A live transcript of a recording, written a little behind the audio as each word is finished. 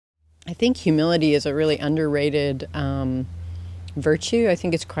I think humility is a really underrated virtue. I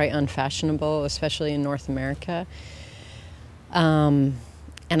think it's quite unfashionable, especially in North America. And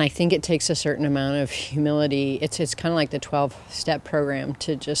I think it takes a certain amount of humility. It's kind of like the 12-step program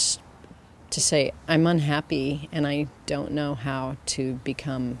to say, I'm unhappy and I don't know how to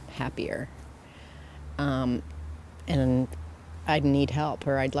become happier. And I need help,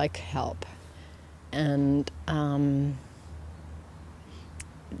 or I'd like help. And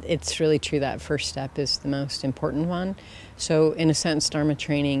it's really true that first step is the most important one. So in a sense, Dharma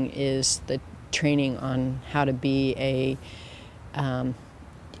training is the training on how to be a,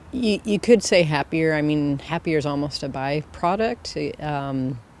 you could say happier. I mean, happier is almost a byproduct.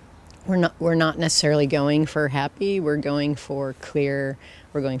 We're not necessarily going for happy. We're going for clear.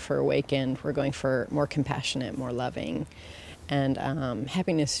 We're going for awakened. We're going for more compassionate, more loving. And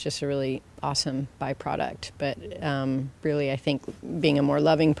happiness is just a really awesome byproduct. But really, I think being a more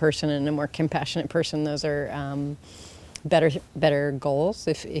loving person and a more compassionate person, those are better goals,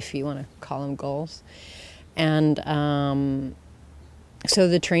 if you want to call them goals. And so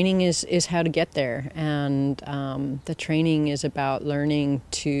the training is how to get there. And the training is about learning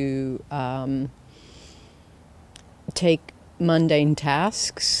to take mundane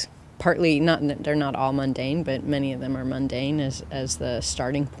tasks. Partly, they're not all mundane, but many of them are mundane as the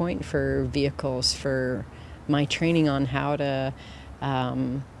starting point for vehicles for my training on how to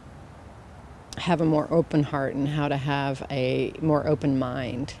have a more open heart and how to have a more open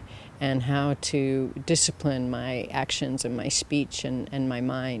mind and how to discipline my actions and my speech and my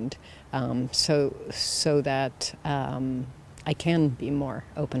mind so that I can be more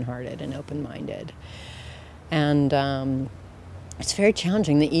open-hearted and open-minded. And it's very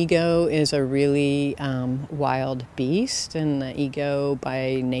challenging. The ego is a really wild beast, and the ego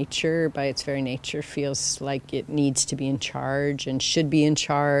by its very nature, feels like it needs to be in charge and should be in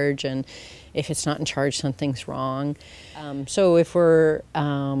charge, and if it's not in charge, something's wrong. So if we're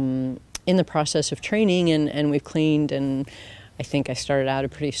in the process of training and we've cleaned, and I think I started out a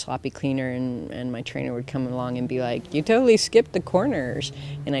pretty sloppy cleaner, and my trainer would come along and be like, you totally skipped the corners.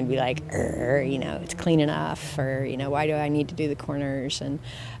 And I'd be like, it's clean enough, or, why do I need to do the corners? And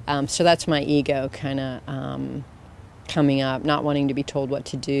so that's my ego kind of coming up, not wanting to be told what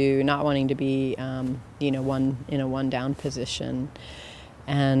to do, not wanting to be, in a one down position.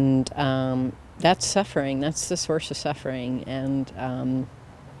 And that's suffering. That's the source of suffering. And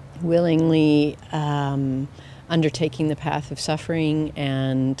willingly undertaking the path of suffering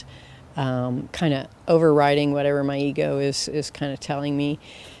and kind of overriding whatever my ego is kind of telling me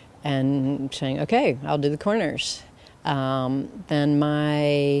and saying, okay, I'll do the corners. Then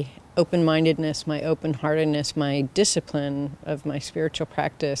my open-mindedness, my open-heartedness, my discipline of my spiritual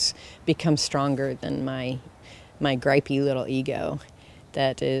practice becomes stronger than my gripey little ego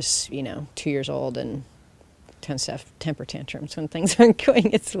that is, 2 years old and tends to have temper tantrums when things aren't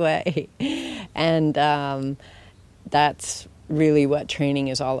going its way. And that's really what training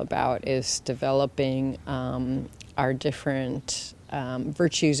is all about, is developing our different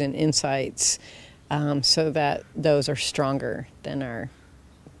virtues and insights so that those are stronger than our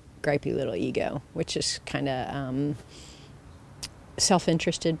gripey little ego, which is kind of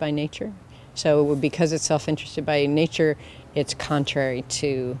self-interested by nature. So because it's self-interested by nature, it's contrary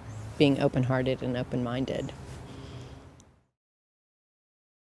to being open-hearted and open-minded.